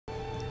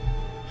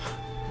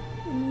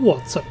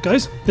What's up,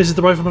 guys? This is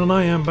the Rifleman and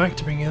I am back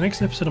to bring you the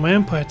next episode of my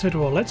Empire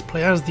Total War Let's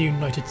Play as the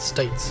United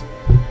States.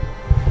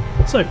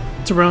 So,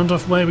 to round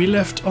off where we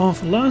left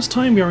off last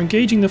time, we are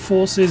engaging the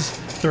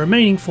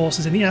remaining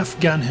forces in the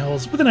Afghan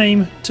hills with an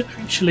aim to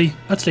actually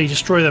utterly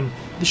destroy them.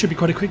 This should be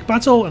quite a quick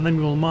battle and then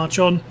we will march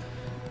on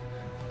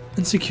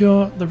and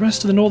secure the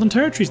rest of the Northern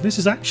Territories. This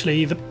is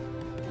actually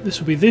this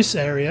will be this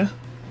area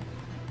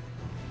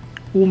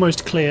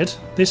almost cleared.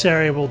 This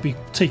area will be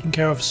taken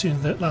care of as soon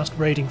as the last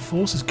raiding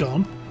force is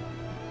gone.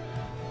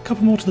 A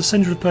couple more to the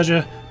centre of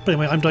Persia, but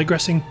anyway, I'm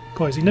digressing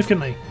quite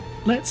significantly.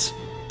 Let's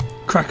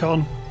crack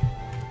on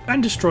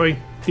and destroy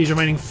these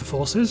remaining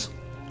forces.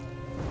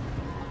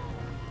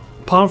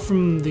 Apart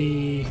from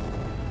the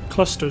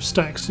cluster of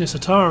stacks near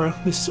Satara,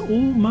 this has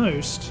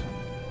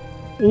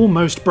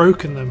almost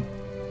broken them.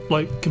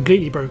 Like,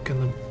 completely broken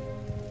them.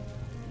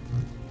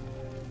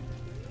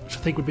 Which I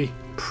think would be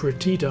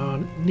pretty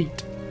darn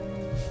neat.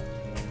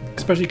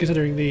 Especially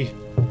considering the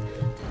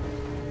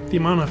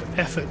amount of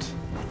effort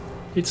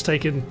it's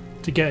taken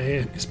to get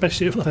here,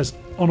 especially if there's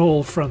on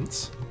all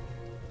fronts.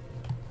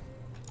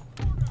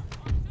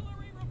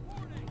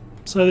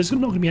 So there's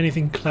not going to be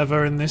anything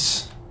clever in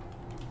this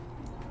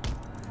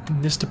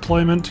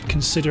deployment,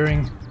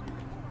 considering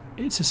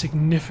it's a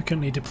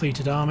significantly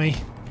depleted army.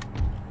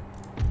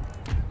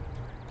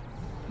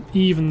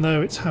 Even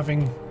though it's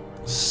having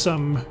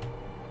some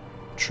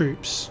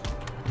troops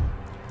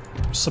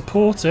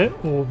support it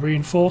or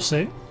reinforce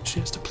it,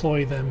 let's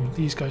deploy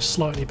these guys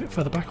slightly a bit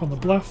further back on the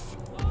bluff.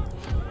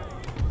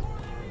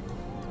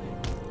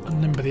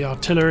 Unlimber the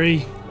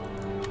artillery.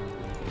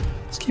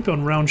 Let's keep it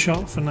on round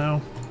shot for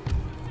now.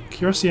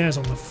 Cuirassiers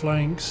on the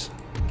flanks.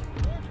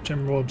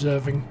 General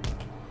observing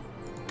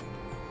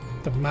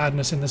the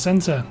madness in the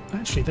centre.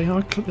 Actually,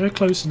 they're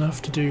close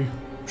enough to do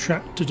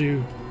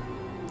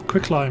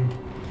quicklime,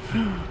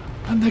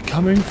 and they're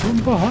coming from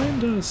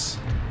behind us.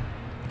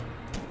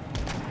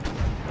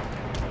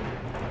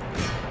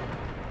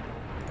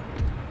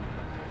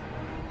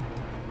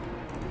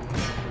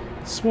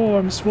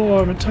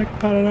 Swarm, attack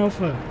Pattern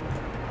Alpha.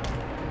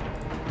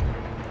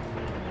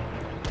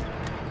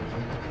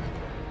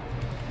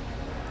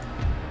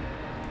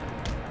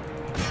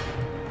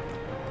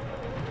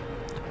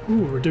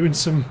 Ooh, we're doing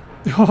some...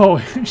 Oh,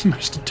 he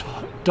managed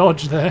to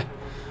dodge their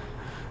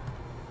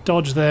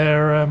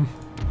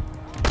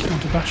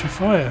counter-battery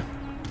fire.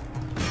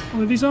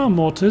 Well, these are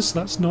mortars, so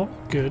that's not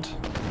good.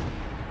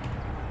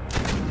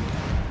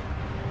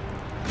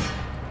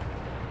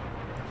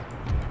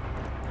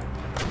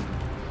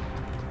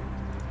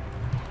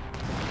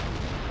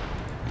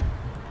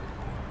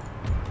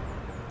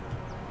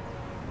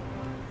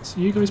 So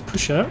you guys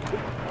push up.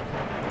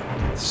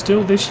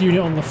 Still this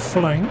unit on the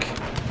flank.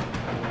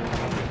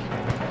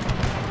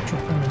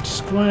 Drop them into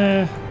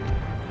square.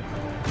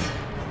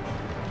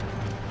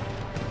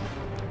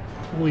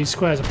 All these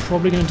squares are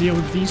probably going to deal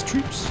with these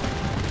troops.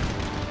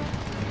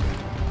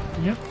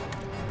 Yep.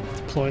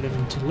 Deploy them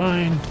into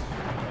line.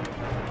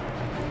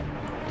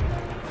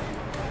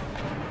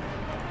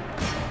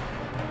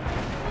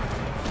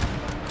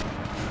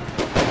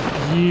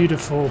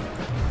 Beautiful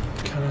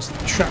kind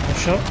of shrapnel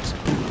shot.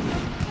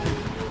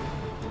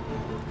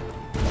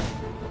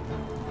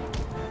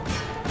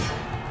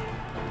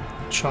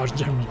 Charge the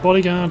General's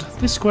bodyguard.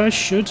 This square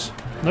should...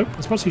 Nope, I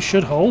was about to say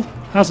should hold.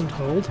 Hasn't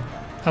held.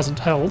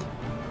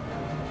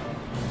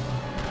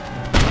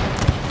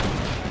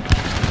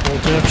 All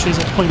dervishes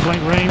at point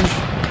blank range.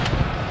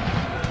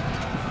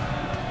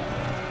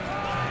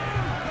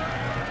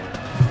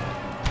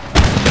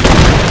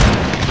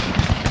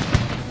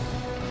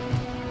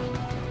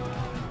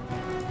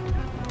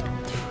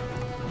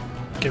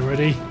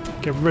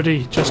 Get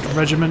ready, just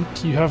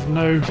regiment. You have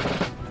no...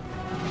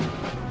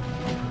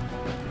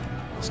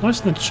 It's nice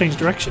of them to change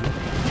direction.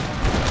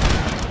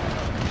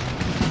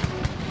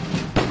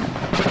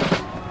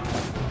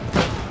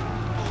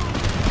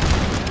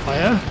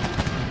 Fire.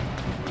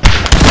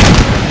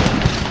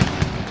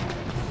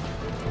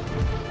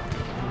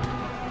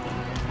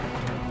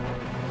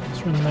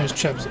 Let's run those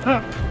chaps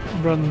up.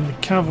 Run the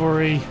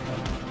cavalry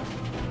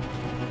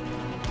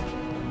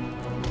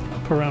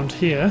up around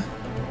here.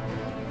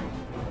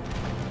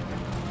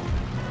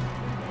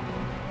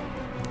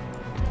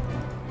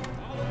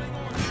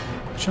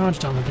 Charge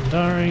down the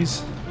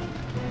Gandaris.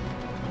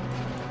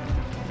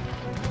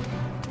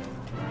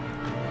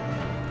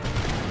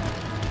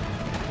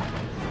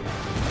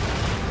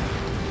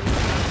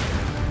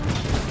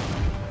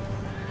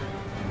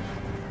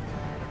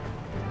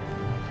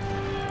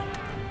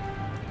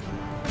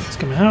 Let's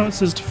get my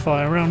howitzers to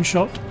fire round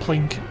shot,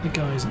 plink the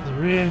guys at the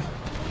rear.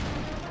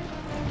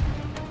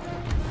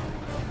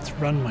 Let's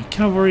run my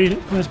cavalry.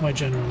 Where's my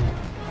general?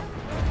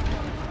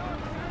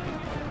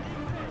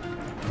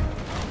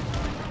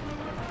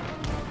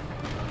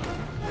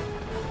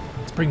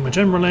 Bring my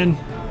general in,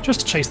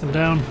 just to chase them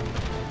down.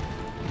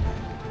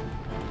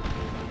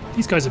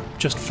 These guys are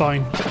just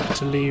fine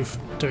to leave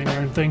doing their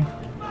own thing.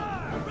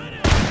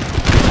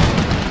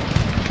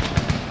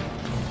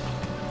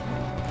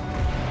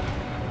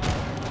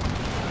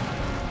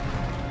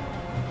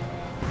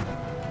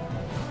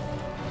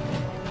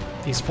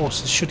 these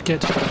forces should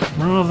get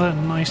rather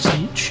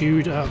nicely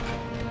chewed up.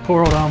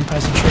 Poor old armed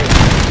peasantry.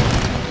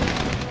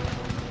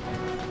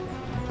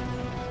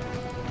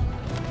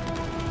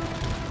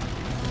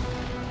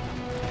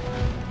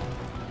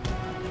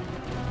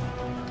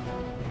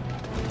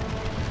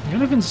 The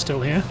elephant's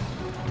still here.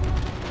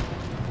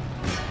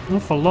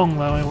 Not for long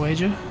though, I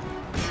wager.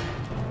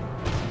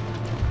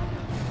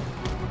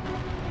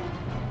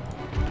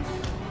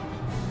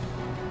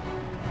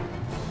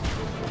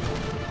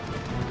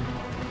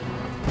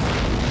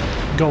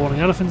 Got one of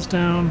the elephants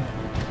down.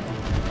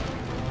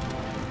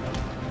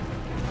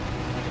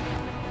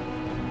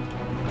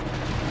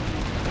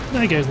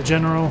 There goes the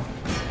general.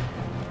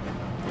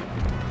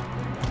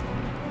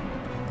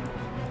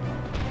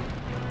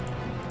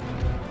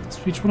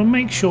 So we just want to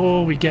make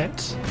sure we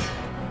get...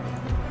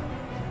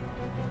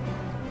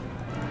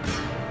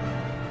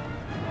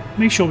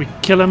 Make sure we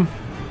kill them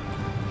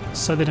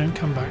so they don't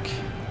come back.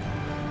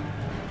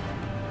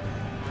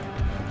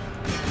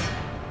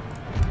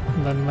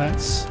 And then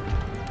let's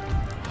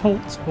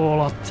halt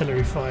all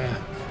artillery fire.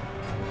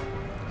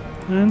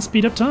 And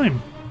speed up time,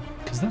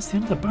 because that's the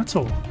end of the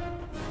battle.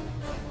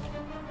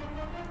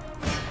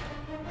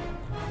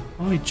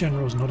 My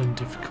general's not in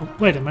difficult.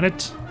 Wait a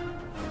minute.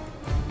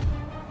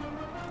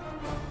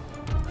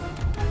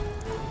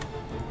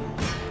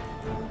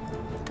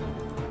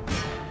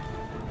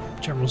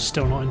 General's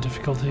still not in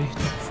difficulty, not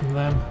from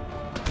them.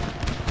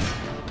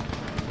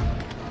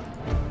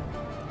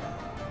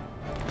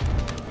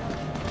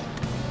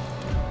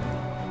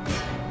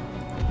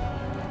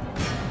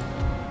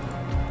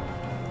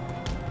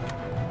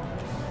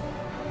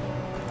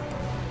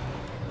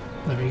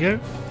 There we go.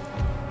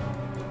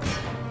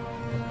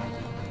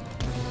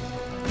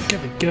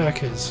 Get the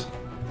Gurkhas.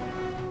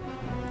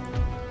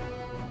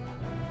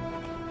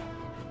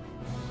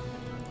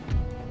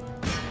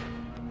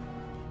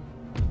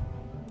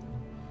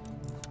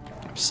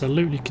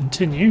 Absolutely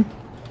continue.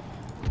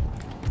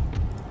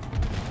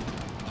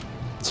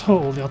 Let's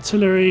hold the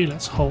artillery,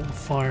 let's hold the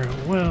fire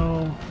at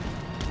will.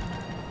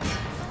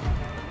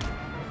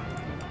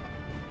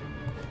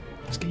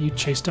 Let's get you to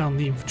chase down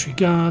the infantry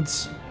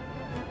guards.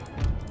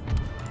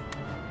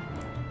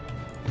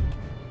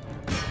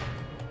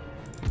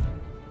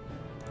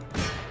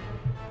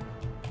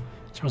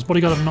 General's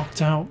bodyguard have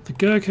knocked out the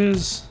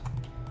Gurkhas.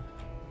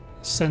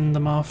 Send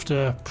them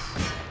after...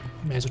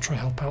 May as well try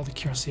to help out the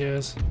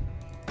cuirassiers.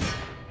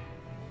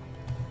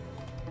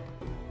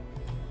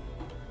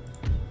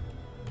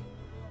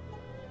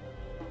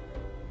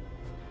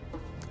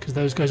 Because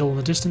those guys all in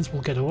the distance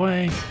will get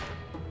away.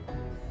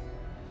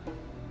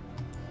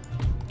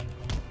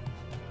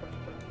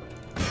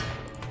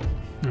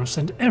 Now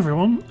send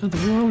everyone at the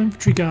Royal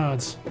Infantry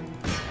Guards.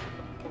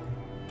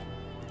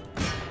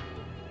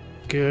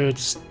 Good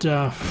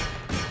stuff.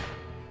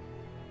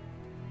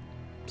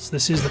 So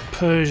this is the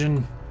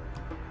Persian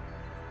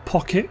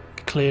pocket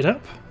cleared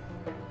up.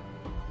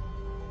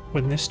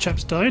 When this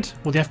chap's died,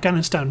 well, the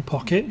Afghanistan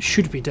pocket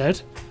should be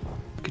dead.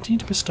 Continue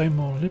to bestow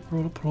more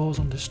liberal applause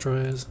on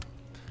destroyers.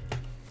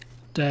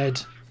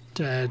 Dead,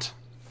 dead.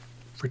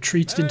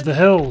 Retreated into the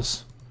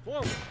hills.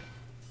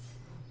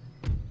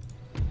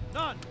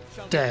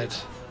 Dead.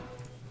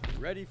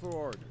 Ready for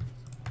order.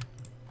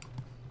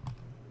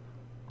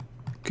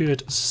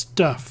 Good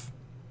stuff.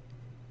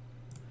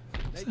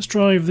 Let's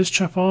drive this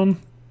chap on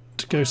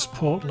to go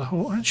support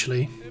Lahore.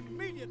 Actually,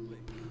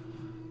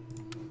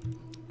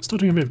 start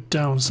doing a bit of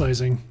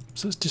downsizing.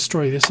 So let's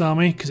destroy this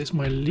army because it's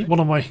my one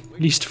of my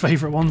least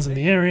favourite ones in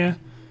the area.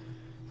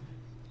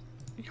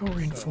 You're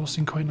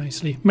reinforcing quite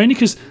nicely. Mainly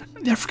because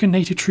the African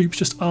native troops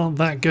just aren't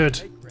that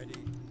good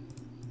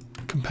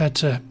compared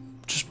to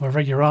just my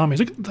regular armies.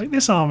 Look at like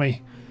this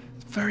army.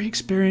 It's very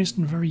experienced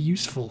and very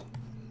useful.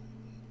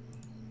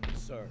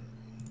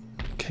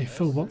 Okay,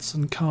 Phil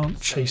Watson can't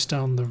chase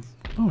down the...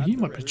 Oh, he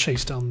might be able to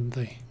chase down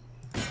the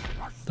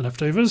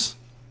leftovers.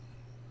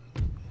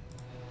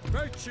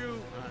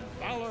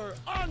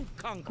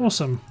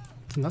 Awesome.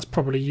 And that's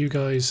probably you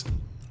guys.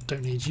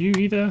 Don't need you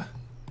either.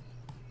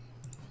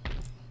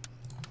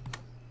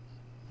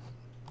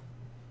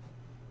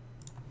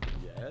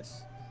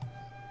 Yes.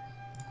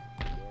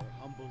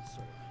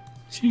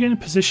 So you get in a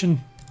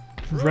position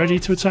ready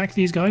to attack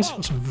these guys.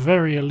 Got some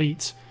very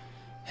elite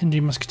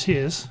Hindu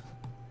musketeers.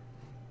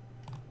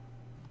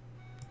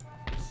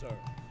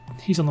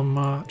 He's on the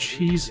march.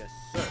 He's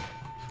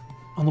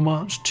on the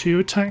march to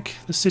attack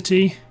the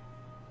city.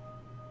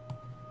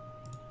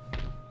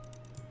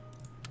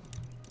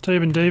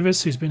 Tobin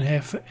Davis, who's been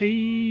here for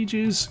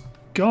ages.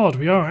 God,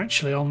 we are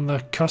actually on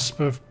the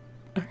cusp of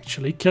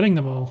actually killing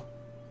them all.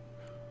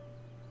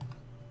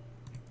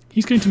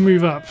 He's going to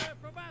move up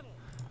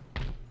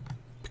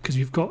because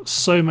we've got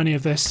so many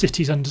of their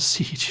cities under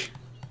siege.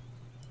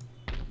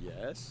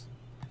 Yes.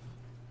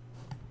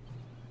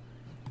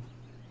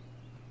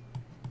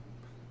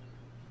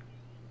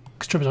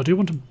 Travis, I do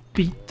want to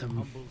beat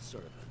them.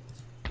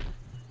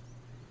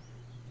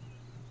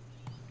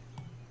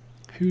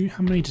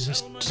 How many does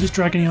this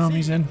drag any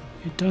armies in?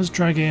 It does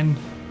drag in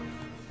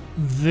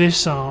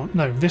this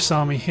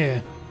army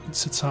here in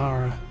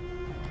Satara.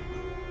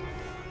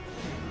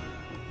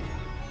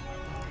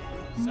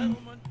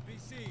 Settlement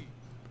besieged.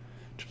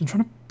 I'm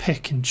trying to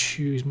pick and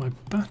choose my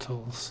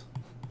battles.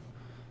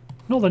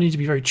 Not that I need to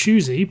be very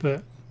choosy,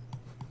 but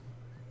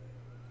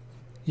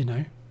you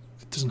know,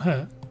 it doesn't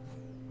hurt.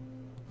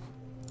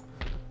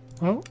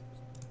 Well,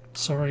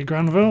 sorry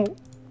Granville,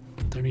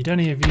 don't need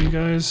any of you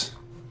guys.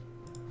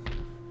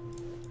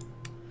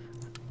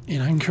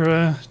 In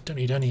Ankara, don't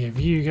need any of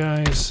you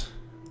guys.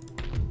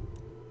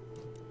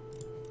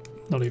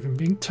 Not even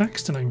being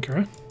taxed in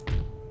Ankara.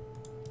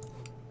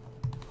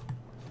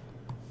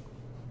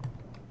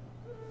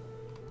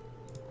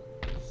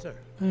 Sir.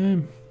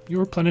 You're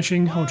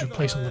replenishing, hold your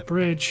place on the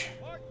bridge.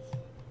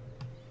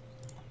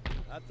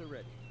 At the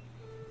ready.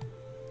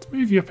 Let's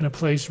move you up in a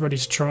place ready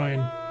to try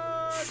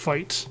and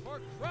fight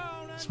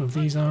some of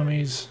these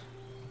armies.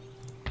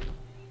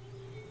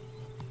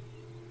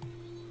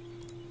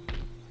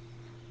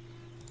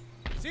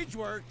 Siege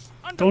works.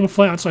 Don't want to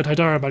fight outside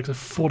Hyderabad because I've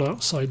fought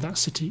outside that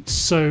city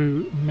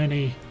so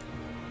many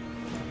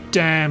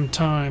damn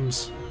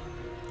times.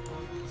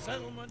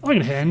 I'm going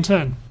to hit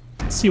N10.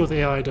 Let's see what the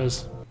AI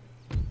does.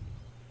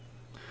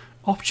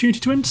 Opportunity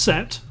to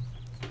intercept.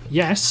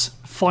 Yes,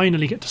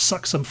 finally get to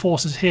suck some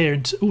forces here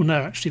into... Oh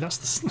no, actually that's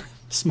the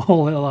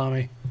small little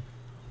army.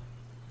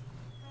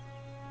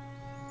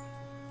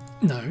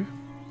 No.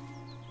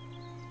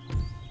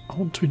 I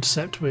want to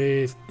intercept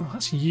with... Oh,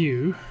 that's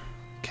you.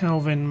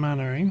 Calvin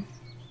Mannering.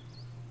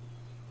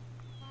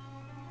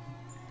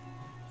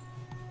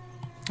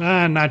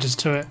 And nudges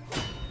to it.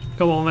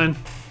 Go on then.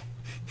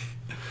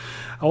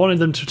 I wanted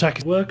them to attack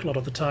his work a lot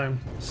of the time.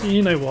 So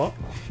you know what?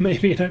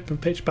 Maybe an open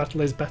pitch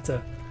battle is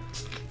better.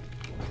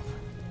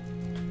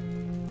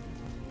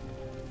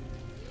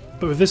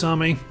 But with this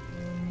army,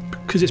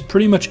 because it's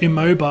pretty much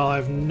immobile, I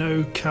have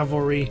no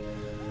cavalry,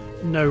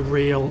 no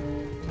real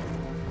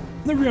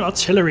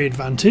artillery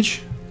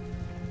advantage.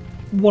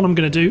 What I'm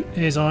going to do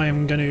is I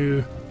am going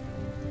to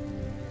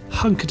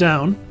hunker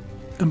down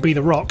and be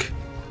the rock.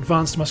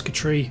 Advanced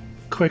musketry,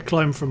 quick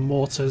climb from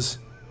mortars.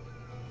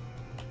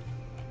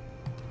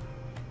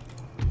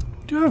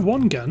 Do have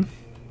one gun.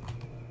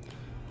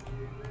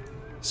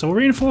 So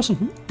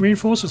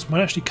reinforcements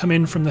might actually come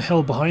in from the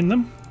hill behind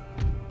them,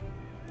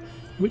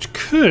 which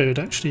could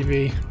actually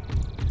be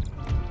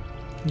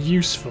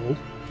useful.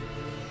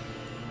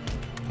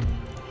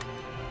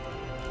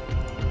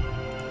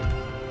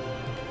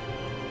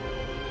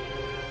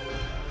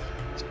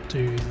 Let's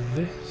do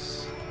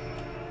this.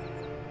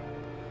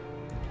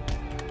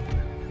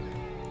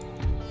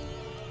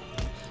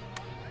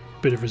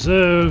 Bit of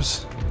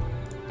reserves.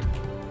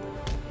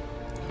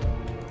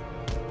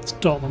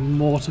 Dot the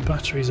mortar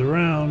batteries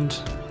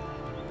around.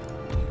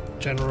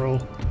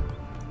 General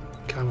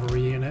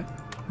cavalry unit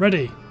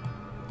ready.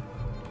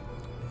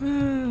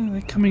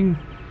 They're coming.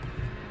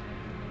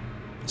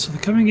 So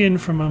they're coming in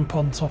from up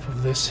on top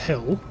of this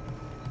hill.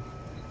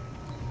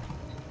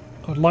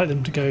 I'd like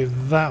them to go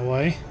that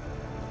way.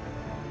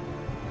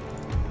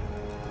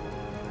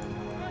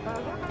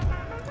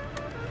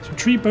 So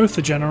retreat both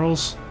the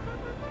generals,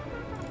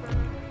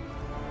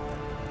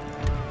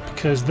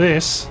 because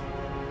this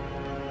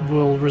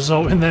will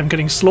result in them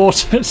getting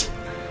slaughtered.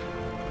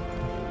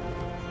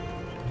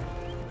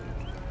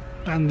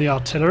 And the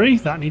artillery,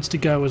 that needs to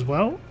go as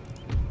well.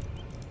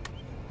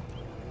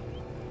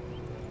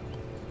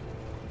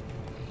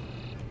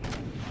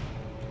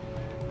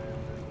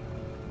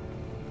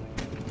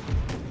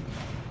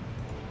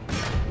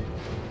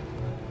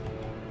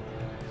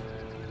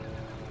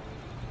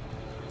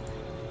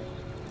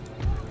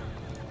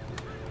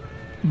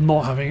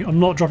 I'm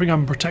not dropping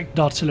unprotected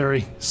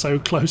artillery so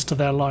close to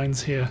their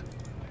lines here.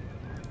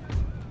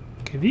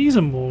 Okay, these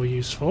are more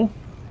useful.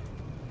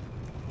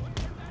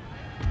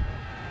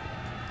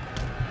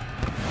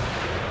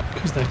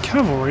 Because their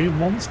cavalry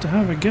wants to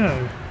have a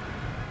go.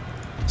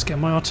 Let's get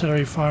my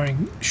artillery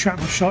firing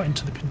shrapnel shot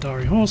into the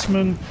Pindari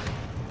horsemen.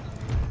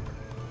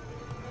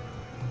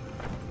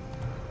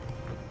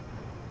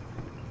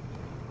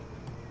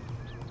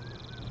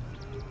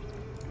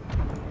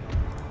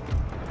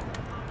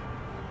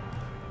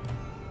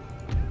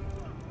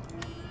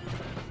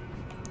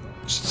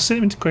 Just set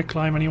them into quick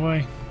climb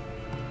anyway.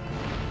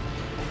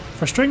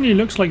 Frustratingly, it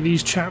looks like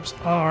these chaps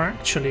are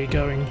actually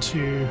going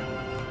to...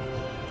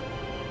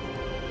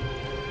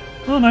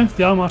 Oh no,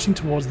 they are marching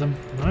towards them.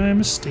 My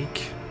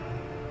mistake.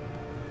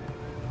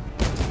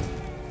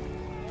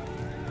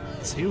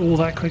 See, all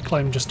that quick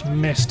climb just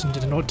missed and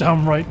did a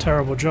downright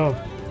terrible job.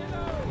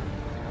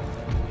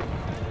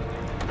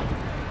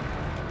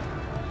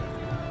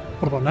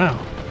 What about now?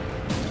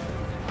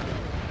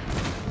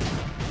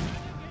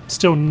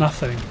 Still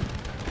nothing.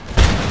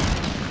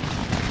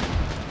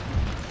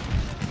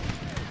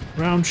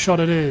 Round shot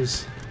it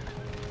is.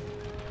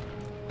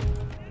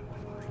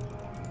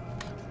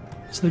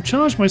 So they've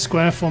charged my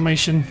square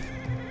formation.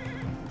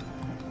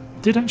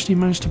 Did actually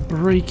manage to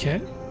break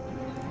it.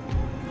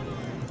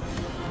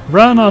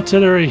 Run,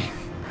 artillery!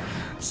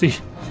 See,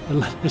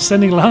 they're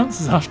sending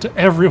lances after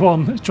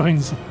everyone that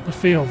joins the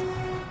field.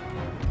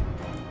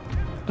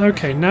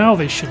 Okay, now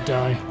they should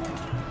die.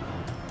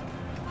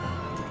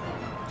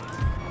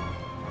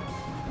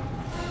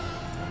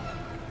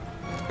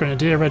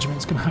 Grenadier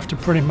regiment's going to have to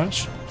pretty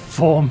much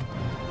form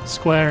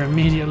square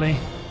immediately.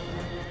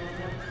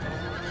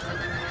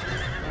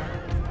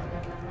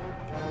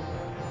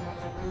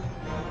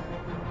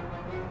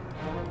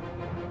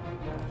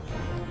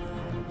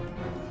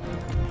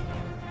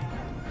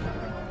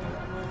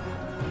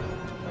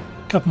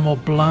 Couple more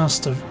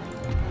blast of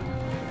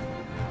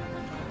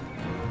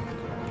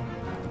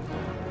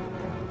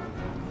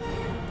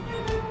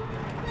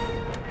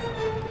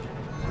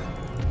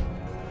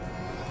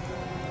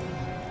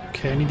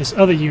okay, I need this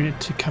other unit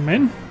to come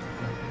in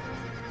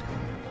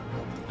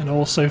and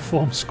also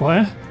form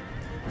square.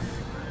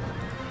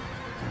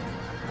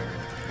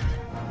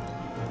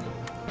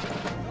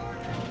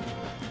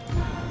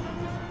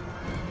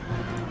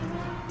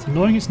 It's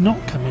annoying it's not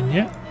come in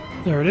yet.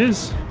 There it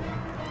is.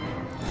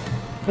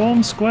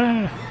 Form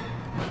square.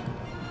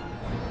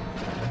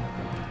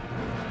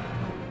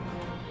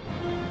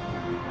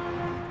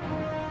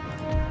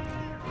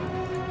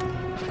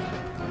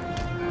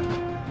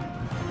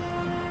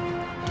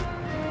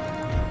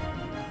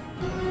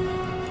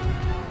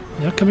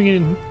 They're coming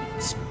in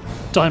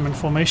diamond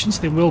formation,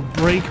 so they will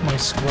break my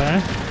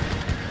square.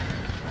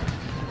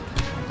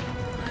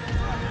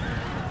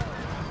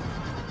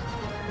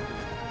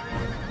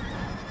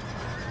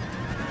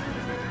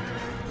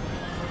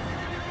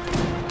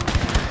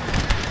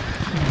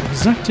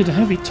 Exacted a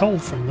heavy toll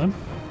from them.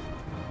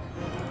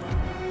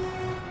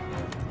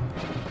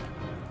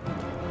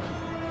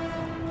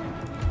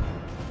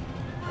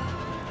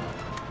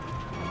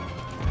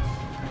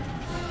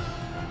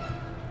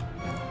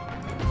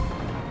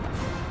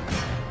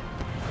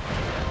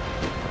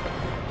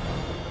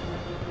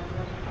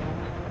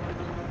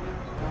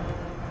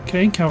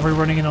 Okay, cavalry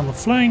running in on the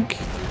flank.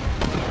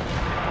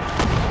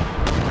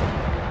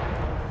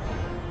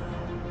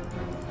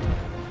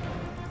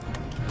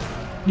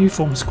 New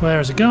form square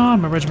as a guard.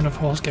 My regiment of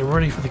horse get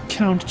ready for the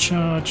counter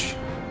charge.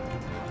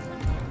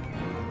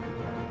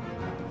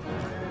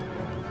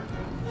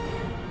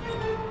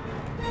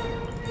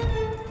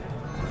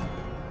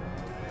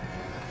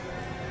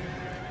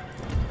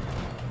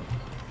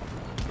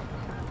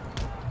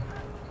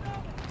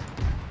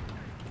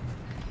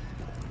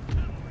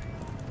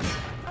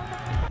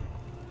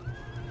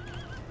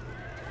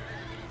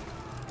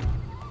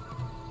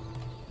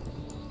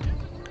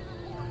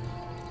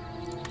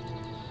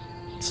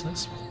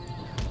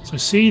 So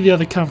see the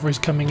other cavalry's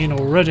coming in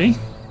already.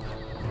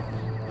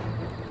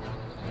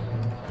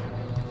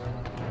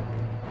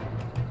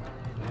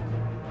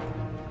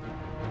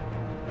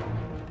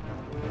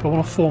 But I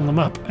want to form them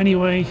up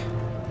anyway.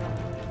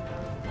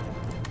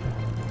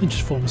 And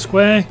just form a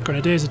square.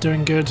 Grenadiers are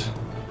doing good.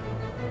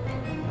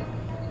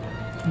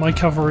 My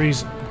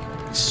cavalry's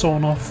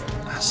sawn off,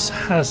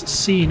 has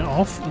seen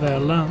off their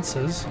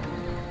lancers.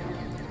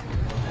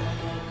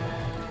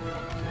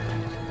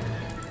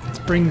 Let's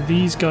bring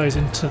these guys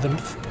into the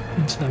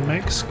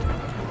mix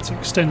to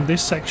extend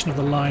this section of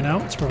the line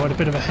out to provide a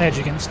bit of a hedge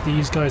against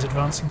these guys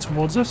advancing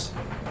towards us.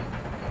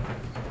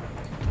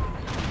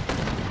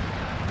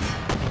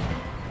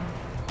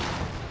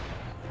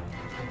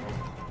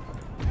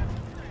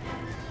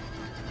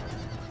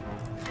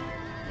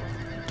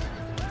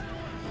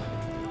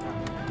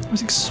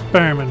 Let's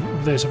experiment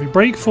with this. If we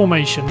break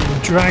formation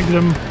and drag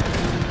them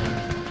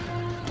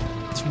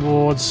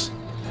towards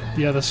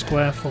the other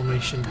square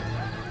formation.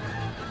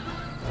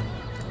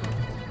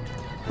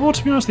 Or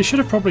to be honest, they should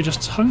have probably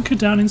just hunkered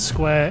down in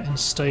square and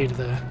stayed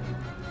there.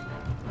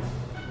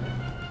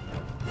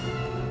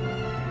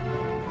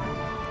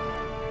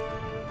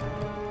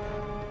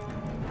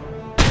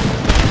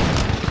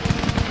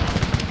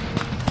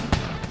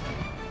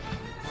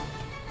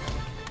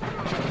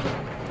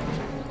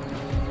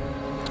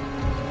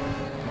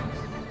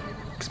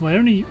 Because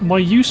my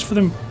use for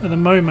them at the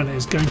moment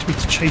is going to be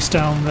to chase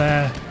down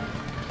their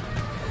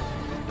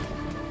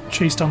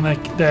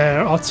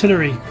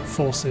artillery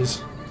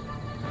forces.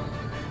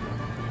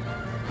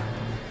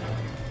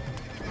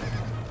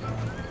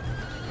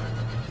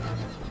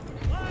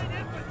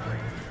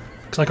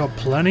 Because I got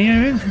plenty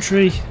of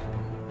infantry.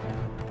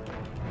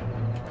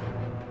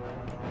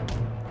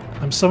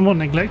 I'm somewhat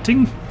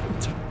neglecting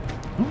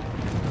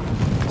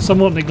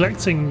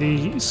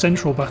the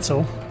central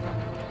battle.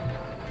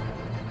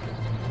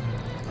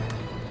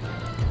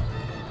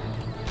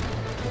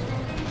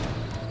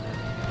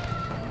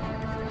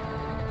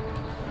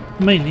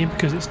 Mainly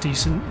because it's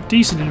decent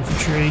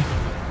infantry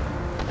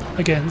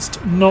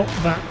against not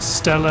that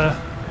stellar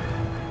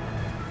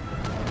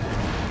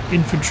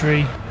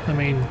infantry. I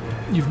mean,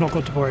 you've not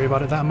got to worry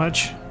about it that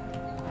much.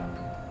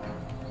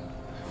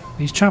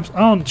 These chaps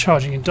aren't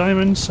charging in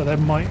diamonds, so they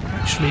might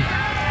actually...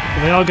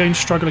 Well, they are going to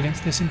struggle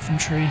against this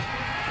infantry.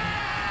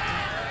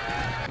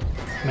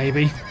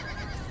 Maybe.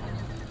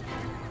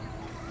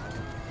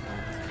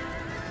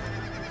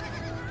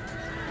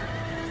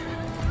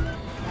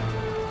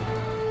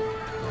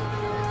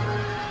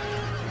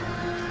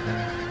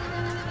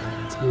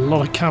 It's a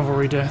lot of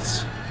cavalry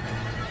deaths.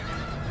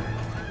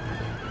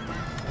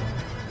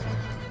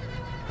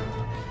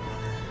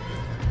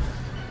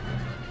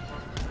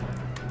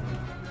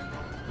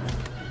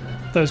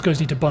 Those guys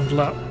need to bundle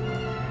up.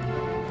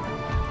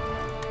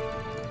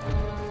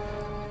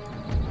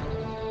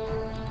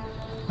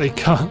 They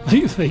can't.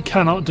 They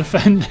cannot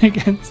defend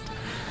against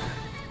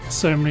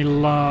so many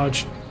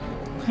large.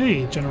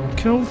 Hey, general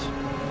killed.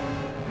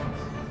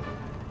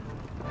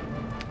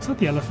 Is that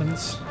the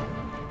elephants?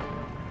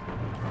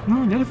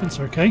 No, the elephants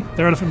are okay.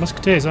 They're elephant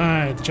musketeers.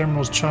 Ah, the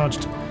general's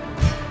charged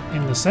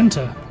in the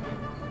centre.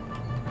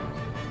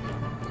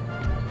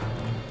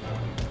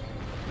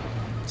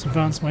 Let's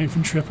advance my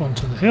infantry up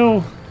onto the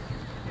hill.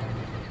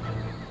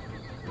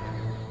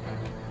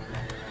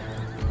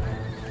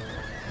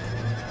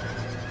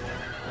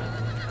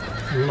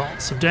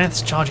 Lots of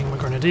deaths, charging my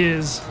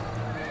grenadiers.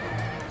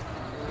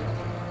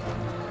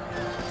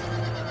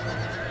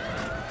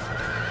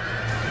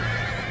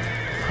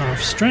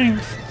 Half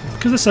strength.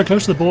 Because they're so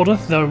close to the border,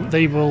 though,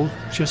 they will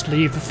just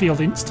leave the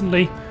field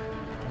instantly.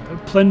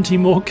 But plenty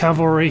more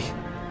cavalry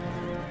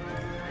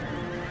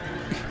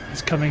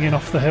is coming in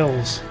off the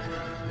hills.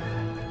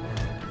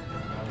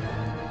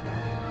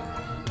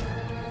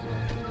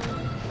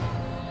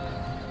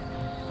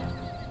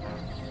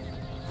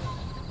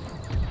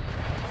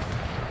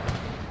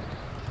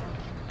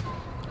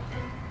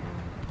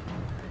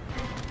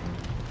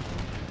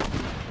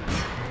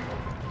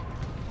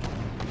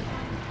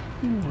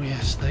 Oh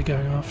yes, they're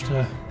going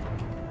after...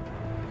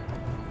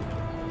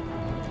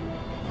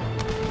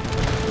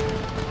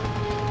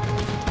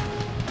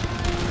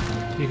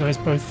 You guys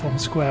both form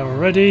square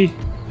already.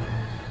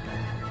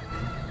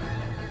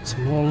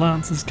 Some more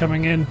lancers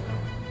coming in.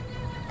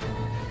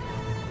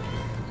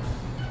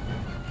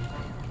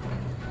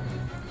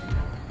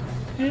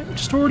 Yeah,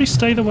 just already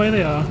stay the way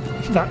they are.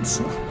 I'm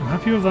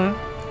happy with that.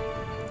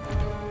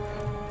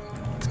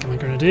 Let's get my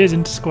grenadiers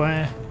into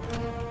square.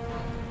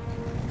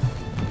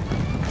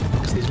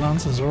 Because these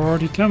lancers are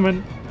already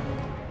coming.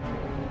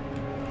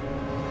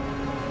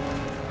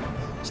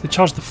 So they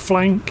charge the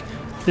flank.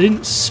 They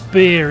didn't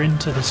spear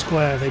into the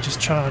square, they just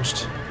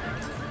charged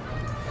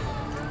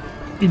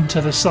into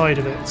the side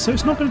of it. So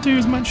it's not going to do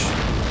as much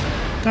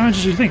damage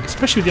as you think,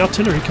 especially with the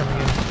artillery coming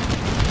in.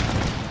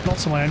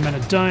 Lots of my own men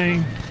are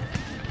dying.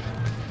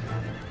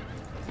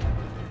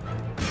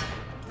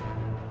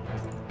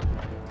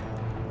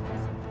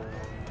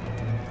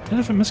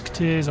 Elephant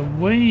musketeers are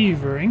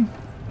wavering.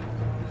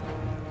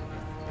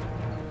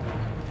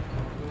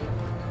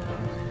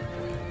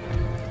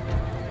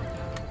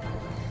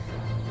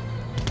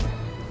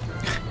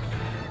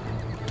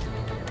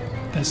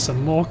 There's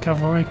some more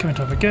cavalry coming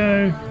to have a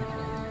go.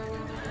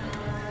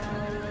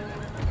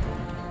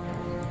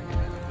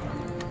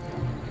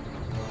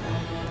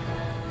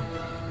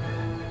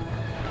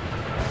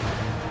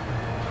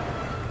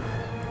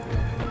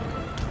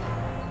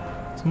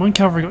 So my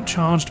cavalry got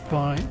charged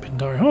by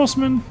Pindari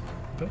horsemen,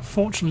 but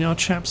fortunately our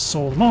chaps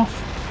saw them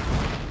off.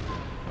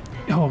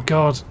 Oh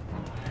god.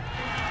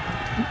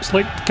 Looks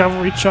like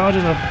cavalry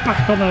charges are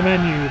back on the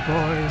menu,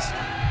 boys.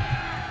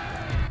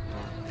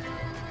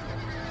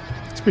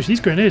 Especially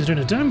these grenadiers are doing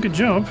a damn good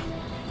job.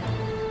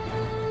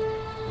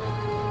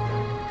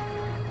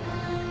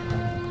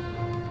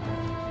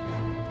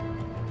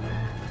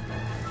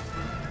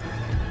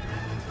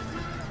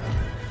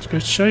 Just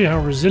goes to show you how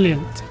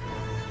resilient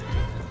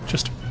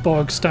just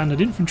bog standard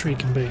infantry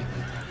can be.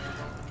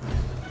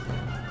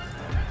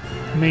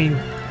 I mean,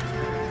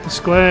 the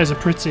squares are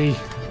pretty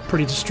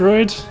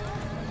destroyed,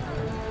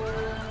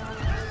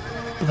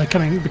 but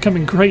they're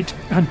becoming great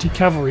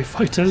anti-cavalry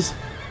fighters.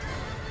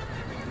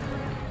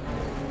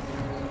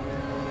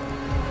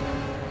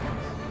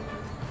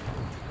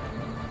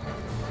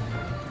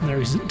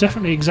 They're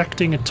definitely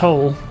exacting a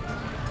toll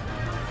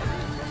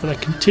for their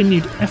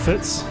continued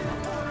efforts.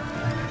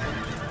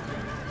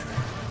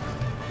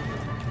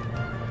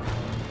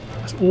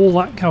 There's all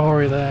that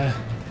cavalry there.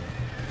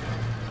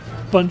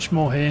 Bunch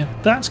more here.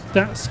 That's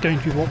going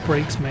to be what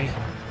breaks me.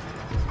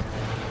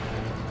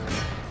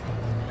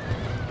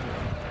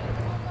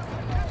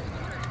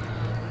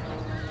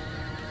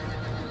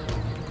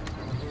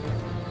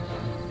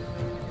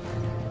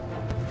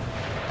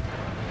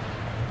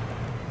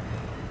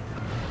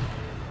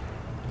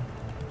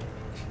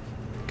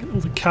 All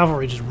the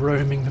cavalry just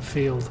roaming the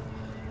field.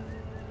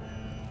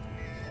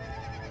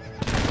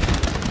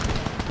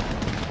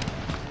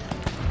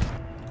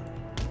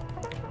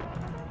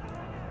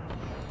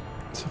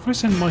 So if I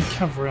send my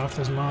cavalry after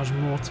those large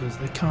mortars,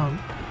 they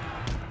can't.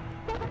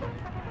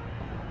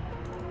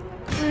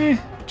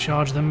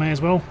 Charge them, may as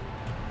well.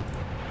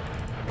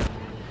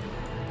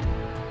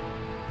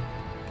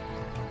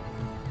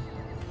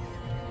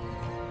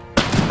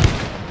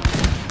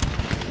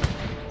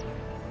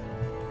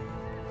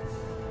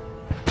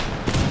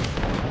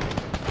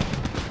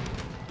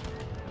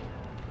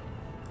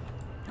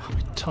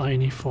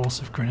 Tiny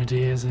force of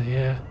grenadiers are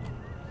here.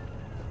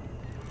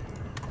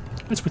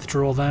 Let's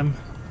withdraw them.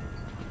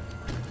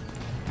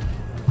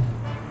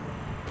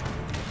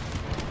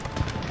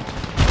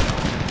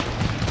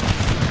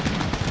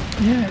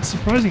 Yeah, it's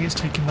surprising it's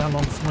taken that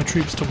long for my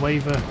troops to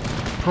waver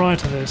prior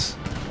to this.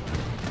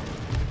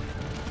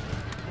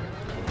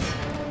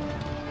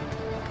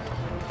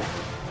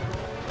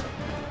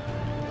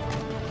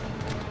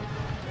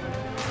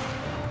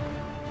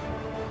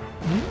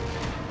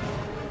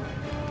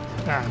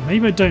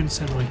 Maybe I don't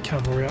send my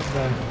cavalry up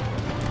there.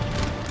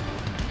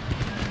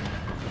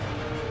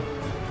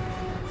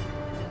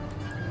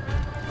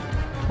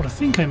 What I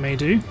think I may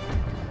do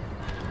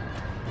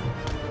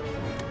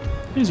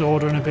is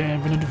order in a bit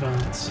of an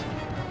advance.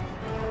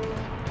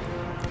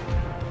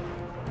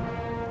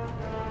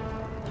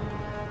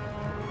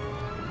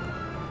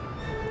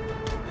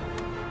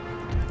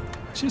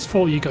 Just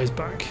fall you guys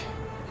back.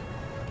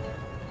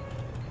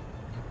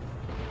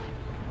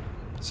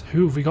 So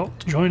who have we got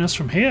to join us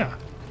from here?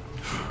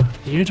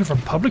 The unit of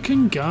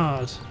Republican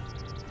Guard.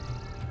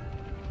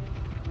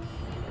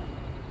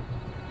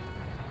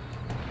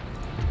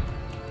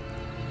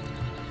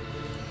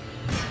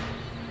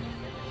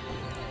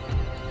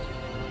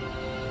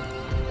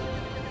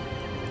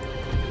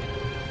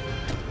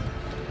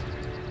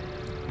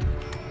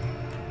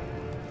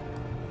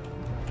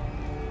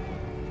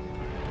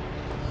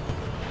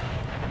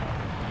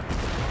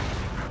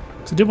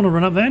 I did want to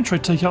run up there and try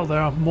to take out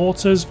their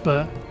mortars,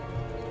 but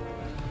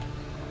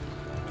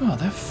oh,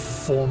 they're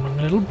forming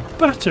a little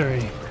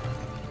battery.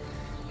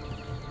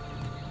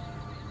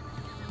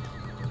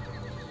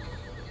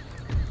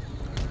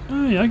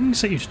 Oh yeah, I can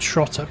set you to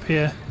trot up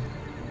here.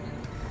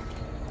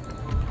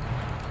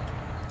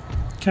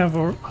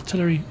 Cavalry,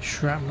 artillery,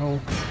 shrapnel,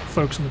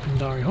 focus on the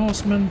Pindari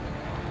horsemen.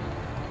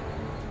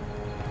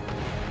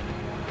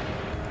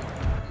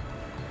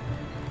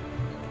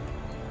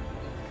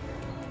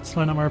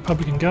 Line up my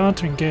Republican Guard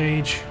to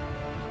engage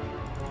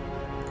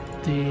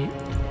the...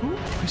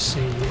 Oh, I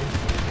see you.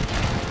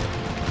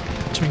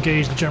 To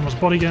engage the General's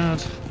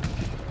bodyguard.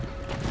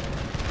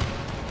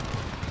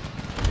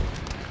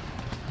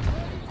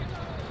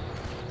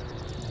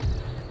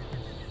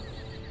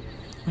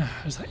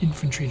 Is that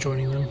infantry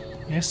joining them?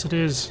 Yes, it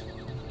is.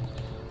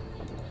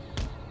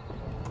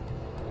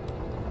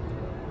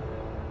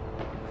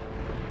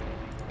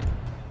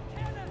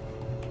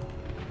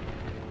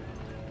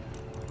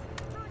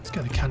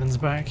 Get the cannons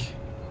back.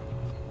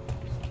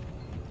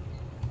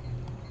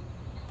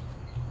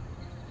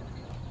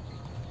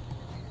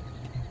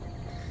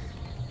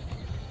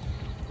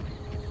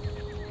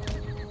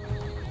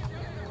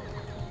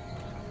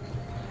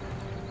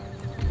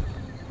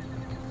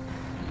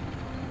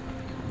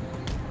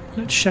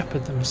 Let's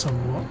shepherd them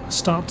somewhat.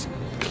 Start to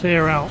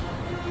clear out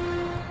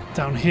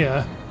down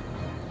here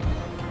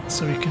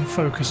so we can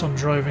focus on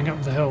driving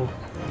up the hill.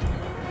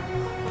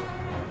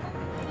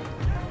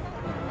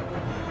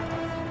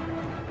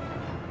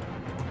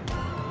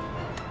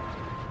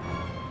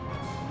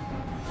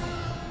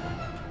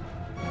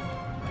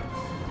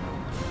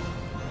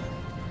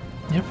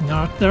 Yep,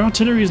 and their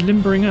artillery is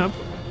limbering up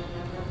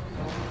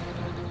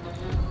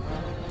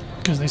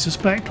because they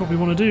suspect what we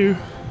want to do.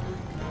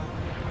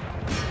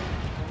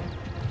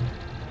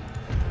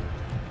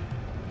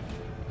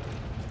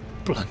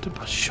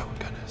 Blunderbuss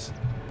shotgunners.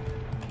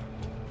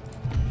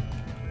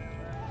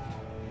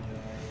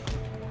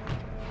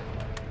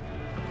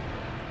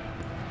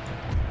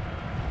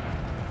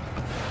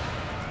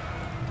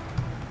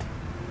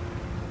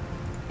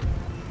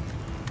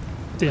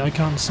 I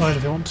can't decide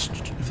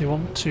if they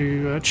want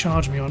to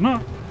charge me or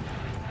not.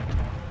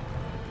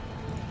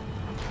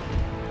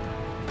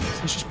 So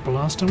let's just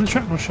blast them with a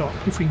shrapnel shot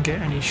if we can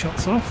get any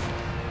shots off.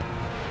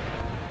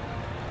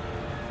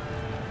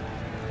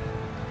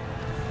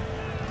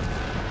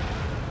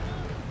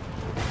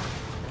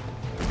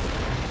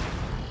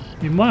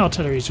 I mean, my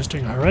artillery is just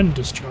doing a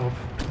horrendous job.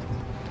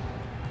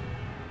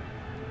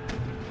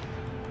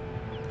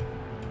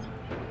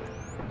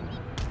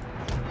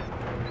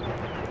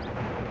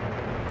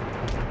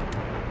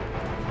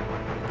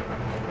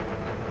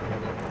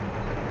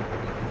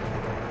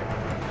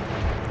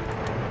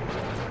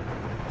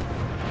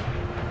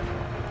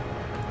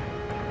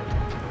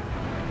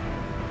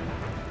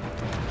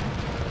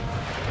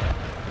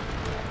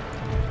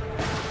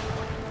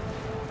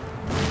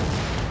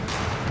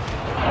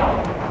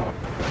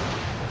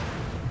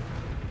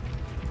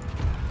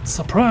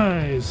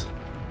 Surprise!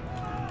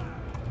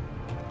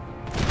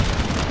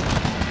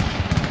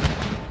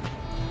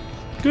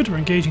 Good, we're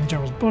engaging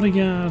General's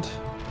bodyguard.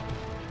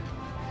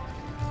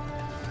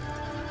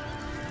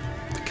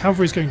 The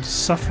cavalry is going to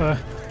suffer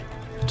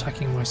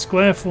attacking my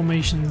square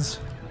formations,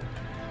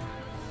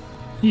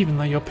 even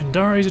though your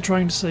Pindaris are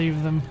trying to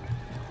save them.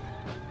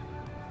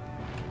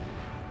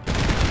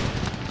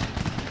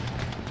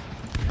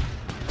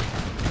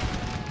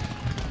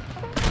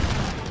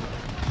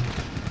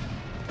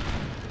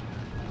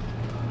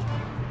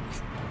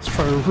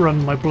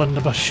 Run my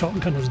blunderbuss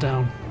shotgunners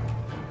down.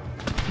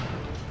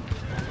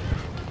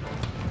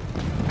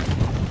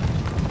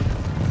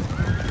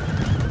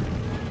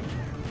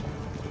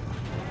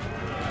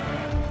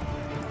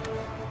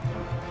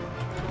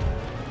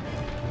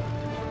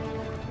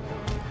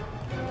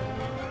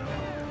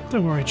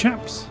 Don't worry,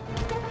 chaps.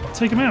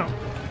 Take them out.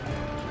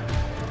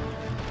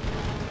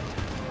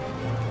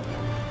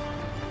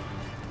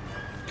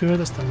 Good,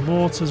 that's the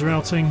mortars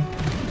routing.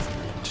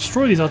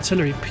 Destroy these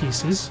artillery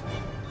pieces.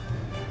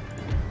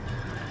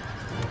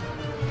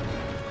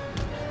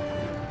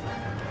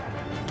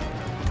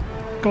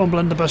 Go on,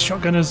 blunderbuss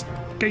shotgunners,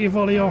 get your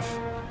volley off.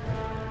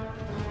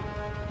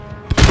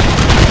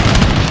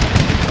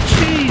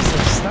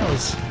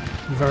 was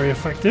very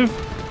effective.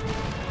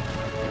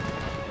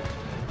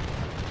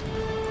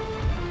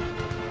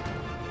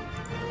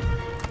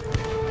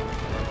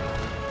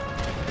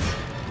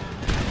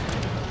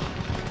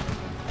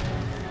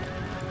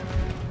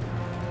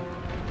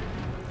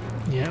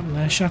 Yep,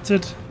 they're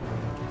shattered.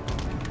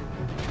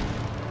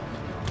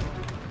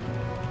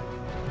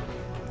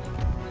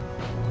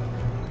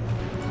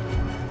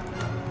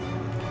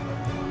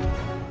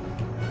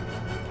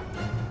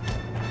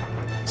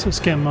 So let's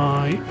get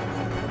my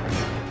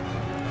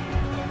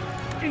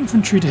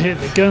infantry to hit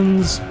the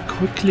guns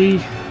quickly.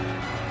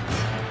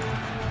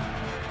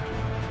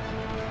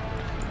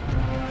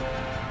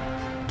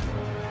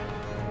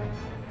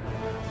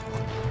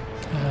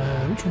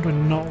 Which one do I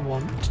not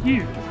want?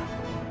 You.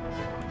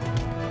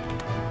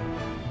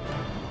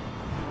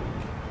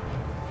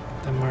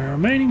 Then my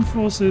remaining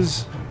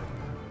forces.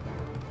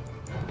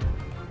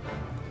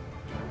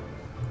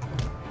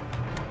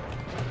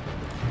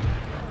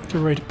 Get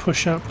ready to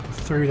push up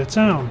through the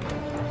town.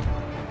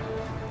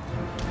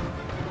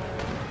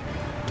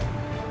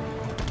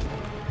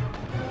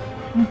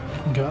 You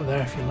can go out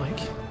there if you like.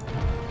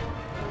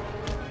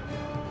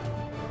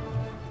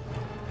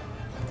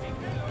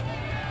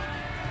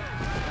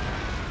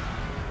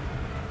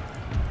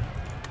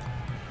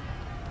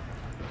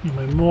 In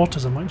my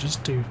mortars I might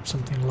just do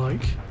something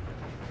like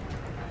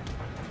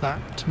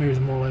that to move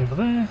them all over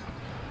there.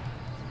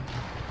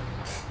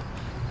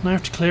 Now I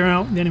have to clear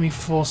out the enemy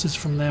forces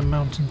from their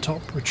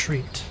mountaintop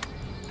retreat.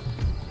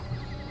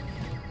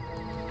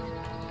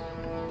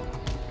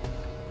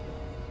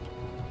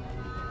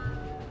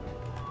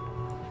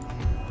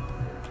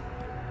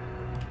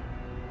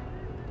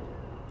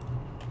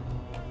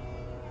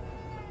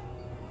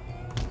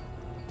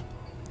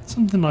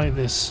 Something like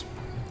this.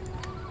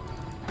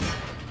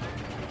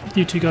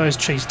 You two guys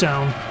chase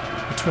down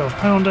a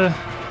 12-pounder.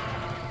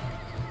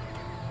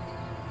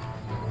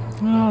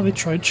 Oh, they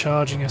tried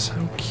charging us.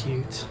 How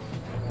cute.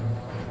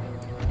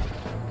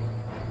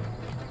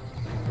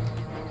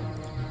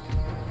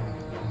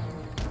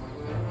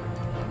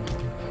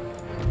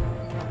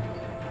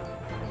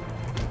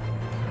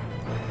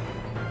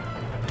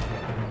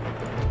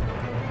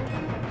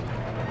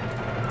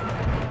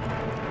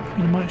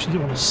 I might actually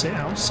want to sit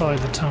outside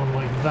the town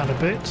like that a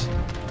bit.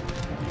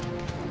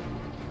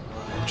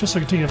 Just so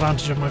I can take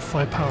advantage of my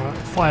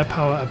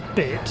firepower a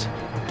bit.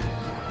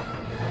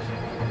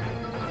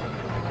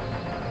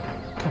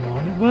 Come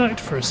on, it worked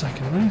for a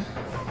second there.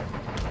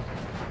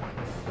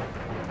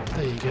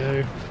 There you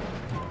go.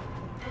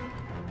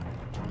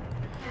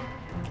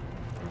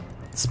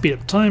 Speed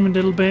up time a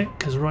little bit,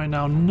 because right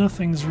now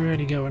nothing's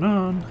really going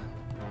on.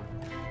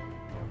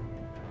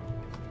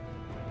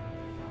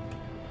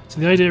 So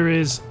the idea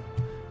is,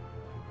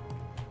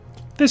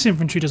 this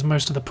infantry does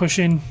most of the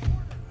pushing.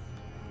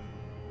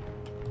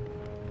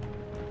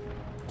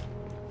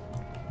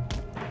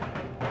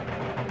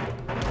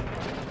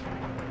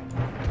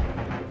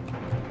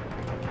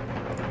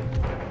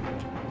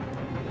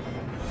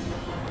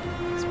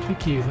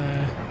 Pick you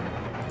there.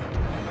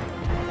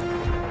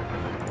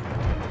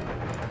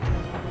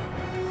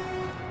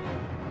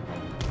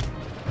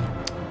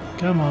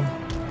 Come on.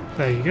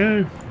 There you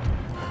go.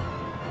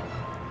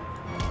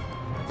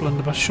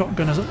 Blunderbuss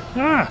shotgunners.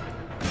 Ah!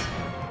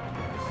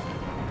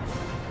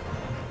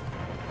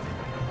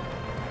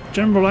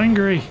 General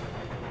angry.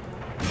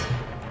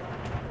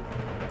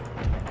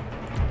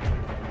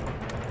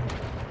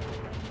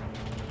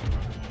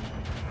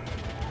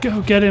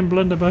 Go get him,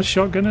 blunderbuss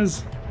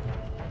shotgunners.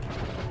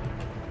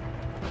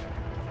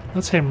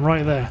 That's him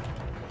right there.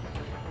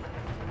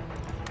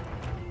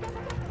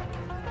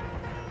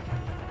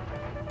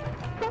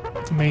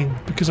 I mean,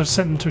 because I've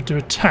sent them to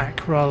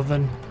attack rather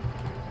than...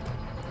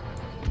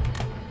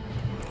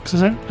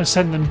 Because I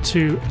sent them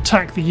to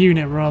attack the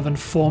unit rather than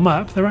form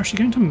up, they're actually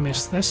going to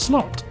miss their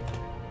slot.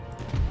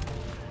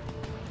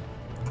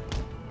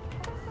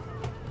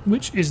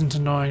 Which isn't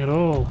annoying at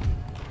all.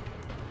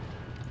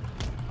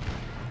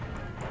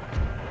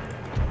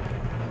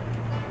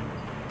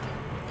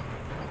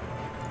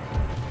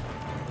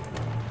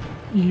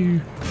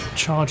 You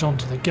charge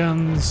onto the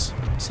guns.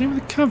 Same with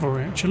the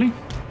cavalry, actually.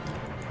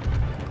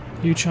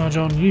 You charge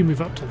on, you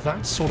move up to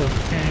that sort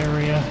of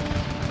area.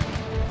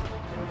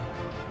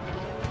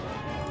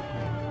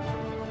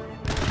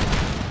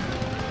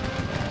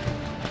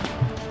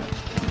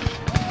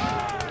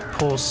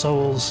 Poor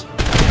souls.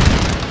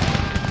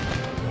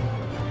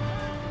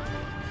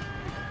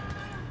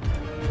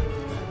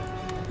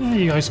 Yeah,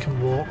 you guys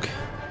can walk.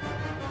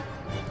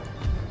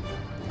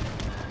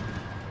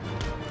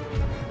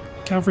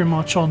 Cavalry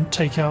march on,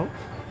 take out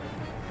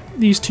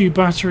these two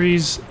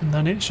batteries, and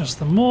then it's just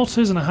the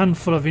mortars and a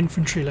handful of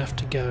infantry left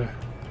to go.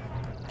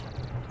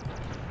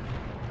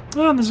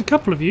 Oh, and there's a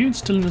couple of you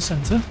still in the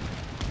centre.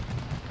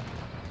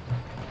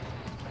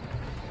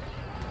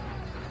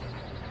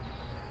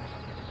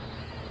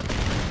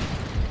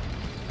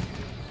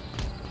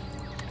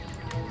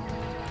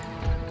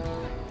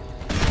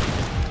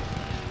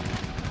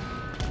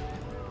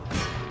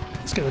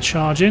 Let's get the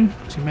charge in,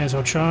 so you may as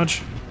well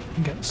charge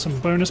and get some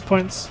bonus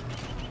points.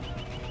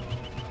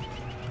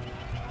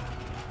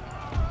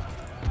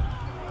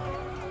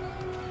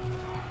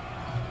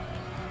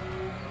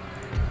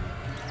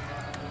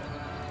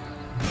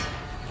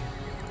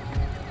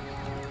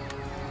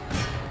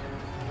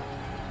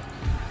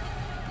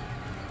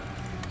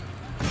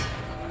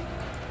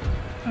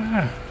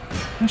 Ah,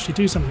 actually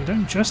do something,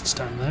 don't just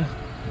stand there.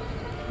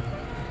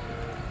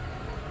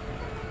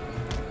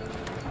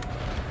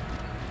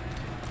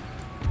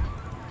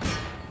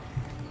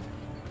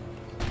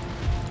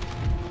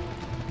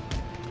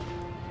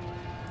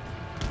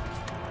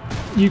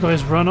 You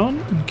guys run on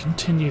and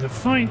continue the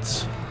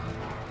fight.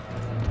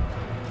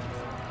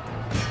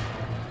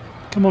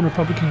 Come on,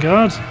 Republican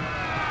Guard.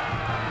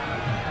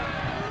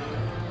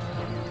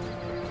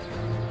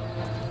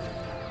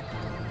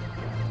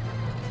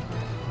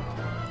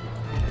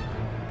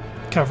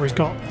 Cavalry's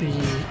got the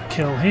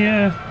kill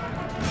here.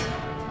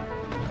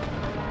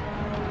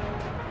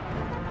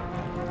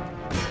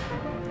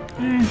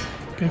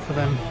 Go for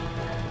them.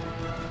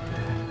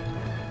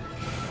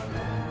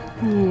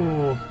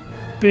 Ooh,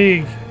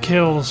 big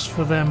kills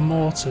for their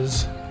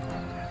mortars.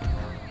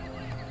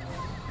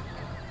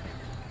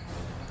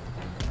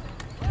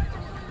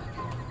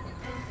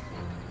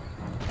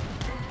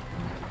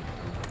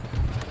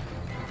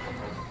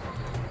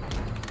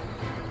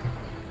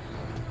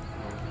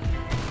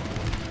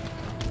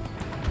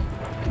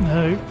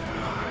 Nope,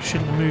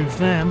 shouldn't have moved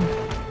them.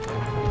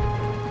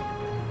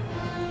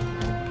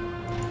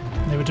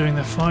 They were doing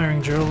their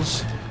firing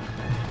drills.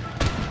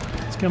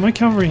 Let's get my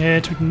cavalry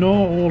here to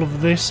ignore all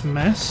of this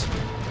mess.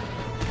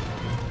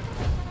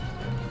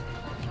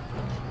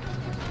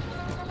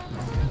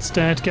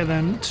 Instead, get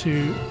them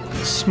to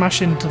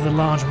smash into the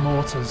large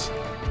mortars.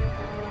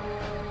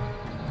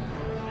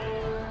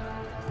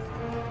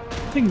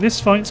 I think this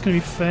fight's going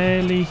to be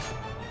fairly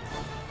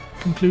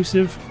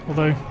conclusive,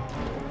 although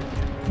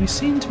they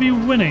seem to be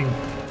winning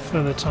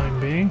for the time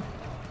being.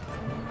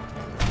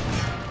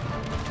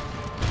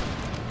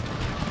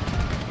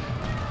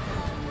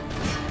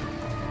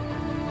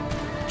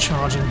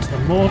 Charge into the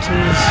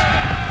mortars.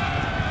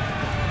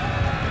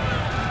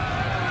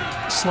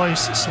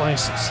 Slice,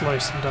 slice,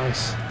 slice and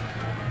dice.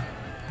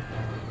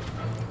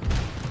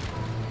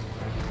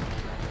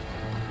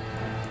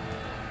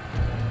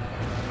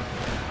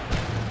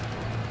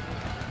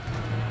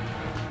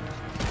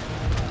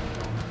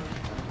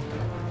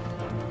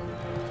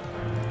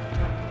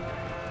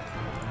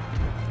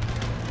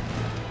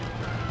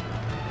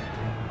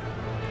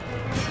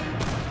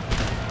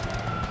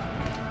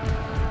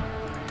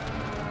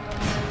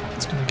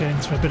 Get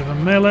into a bit of a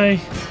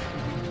melee.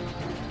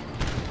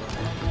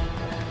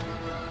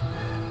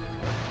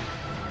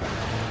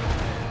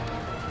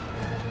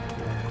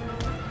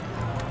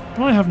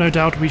 But I have no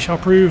doubt we shall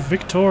prove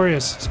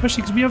victorious,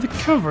 especially because we have the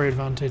cavalry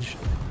advantage.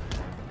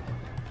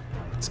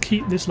 Let's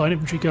keep this line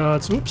infantry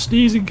guards. Oops,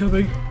 sneezing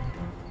coming.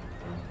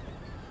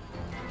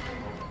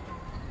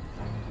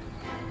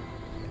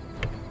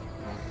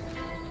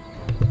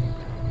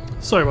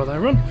 Sorry about that,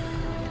 everyone.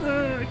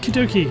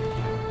 Kidoki.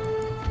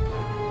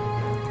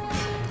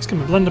 Get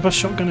my blunderbuss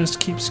shotgunners to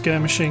keep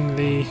skirmishing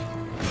the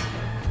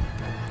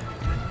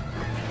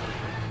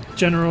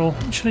general.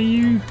 Actually,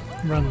 you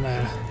run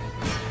there.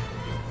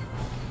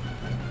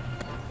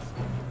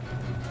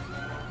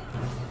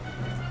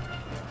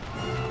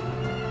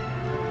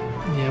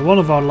 Yeah, one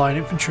of our line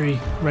infantry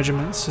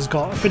regiments has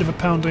got a bit of a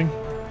pounding.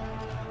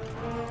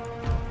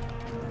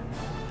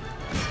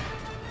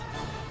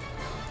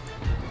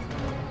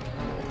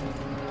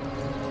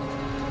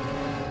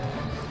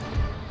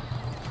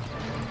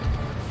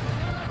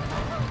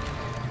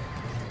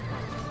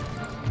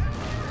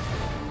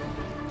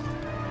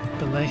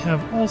 They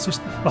have also...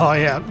 Oh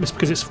yeah, it's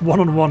because it's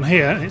 1-on-1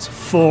 here and it's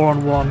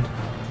 4-on-1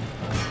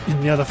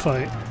 in the other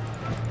fight.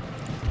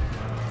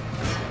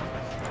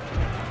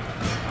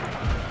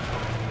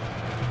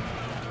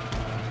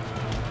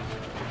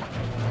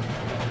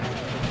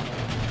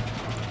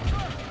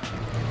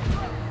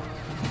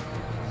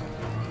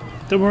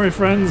 Don't worry,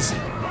 friends.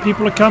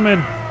 People are coming.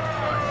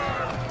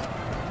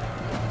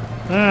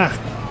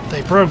 Ah,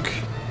 they broke.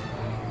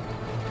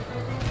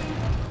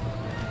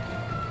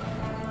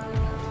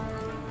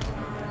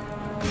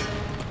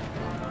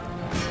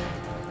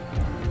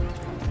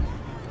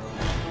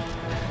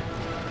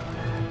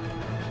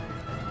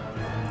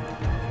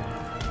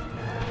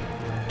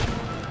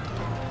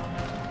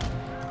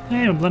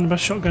 Yeah, a blunderbuss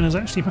shotgun has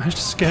actually managed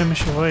to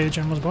skirmish away the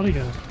general's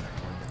bodyguard.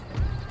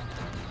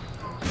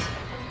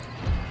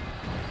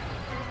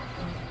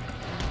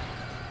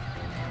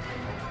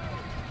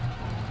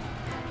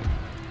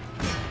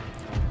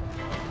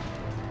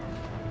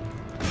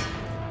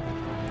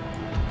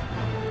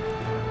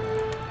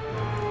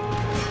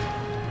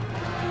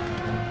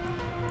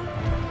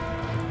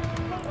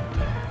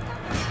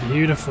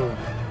 Beautiful.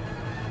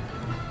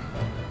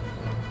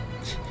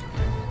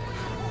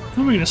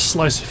 Then we're going to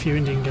slice a few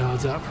Indian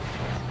guards up.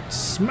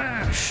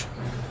 Smash!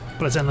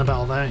 But let's end the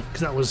battle there,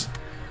 because that was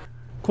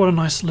quite a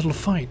nice little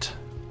fight.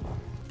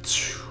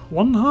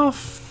 One and a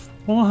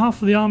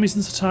half of the armies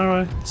in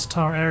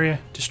Satara area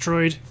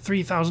destroyed,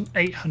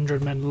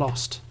 3,800 men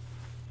lost.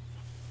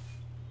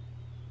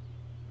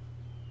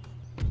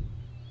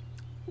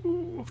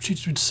 Ooh,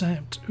 opportunity to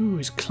intercept. Ooh,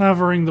 he's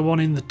clavering the one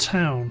in the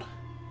town.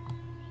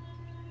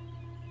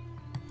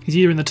 He's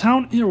either in the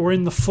town or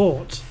in the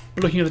fort.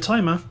 But looking at the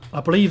timer,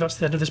 I believe that's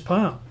the end of this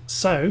part.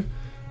 So,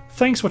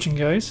 Thanks for watching,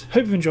 guys.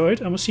 Hope you've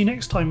enjoyed, and we'll see you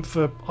next time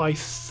for, I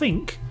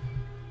think,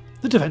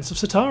 the defense of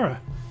Satara.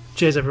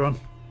 Cheers, everyone.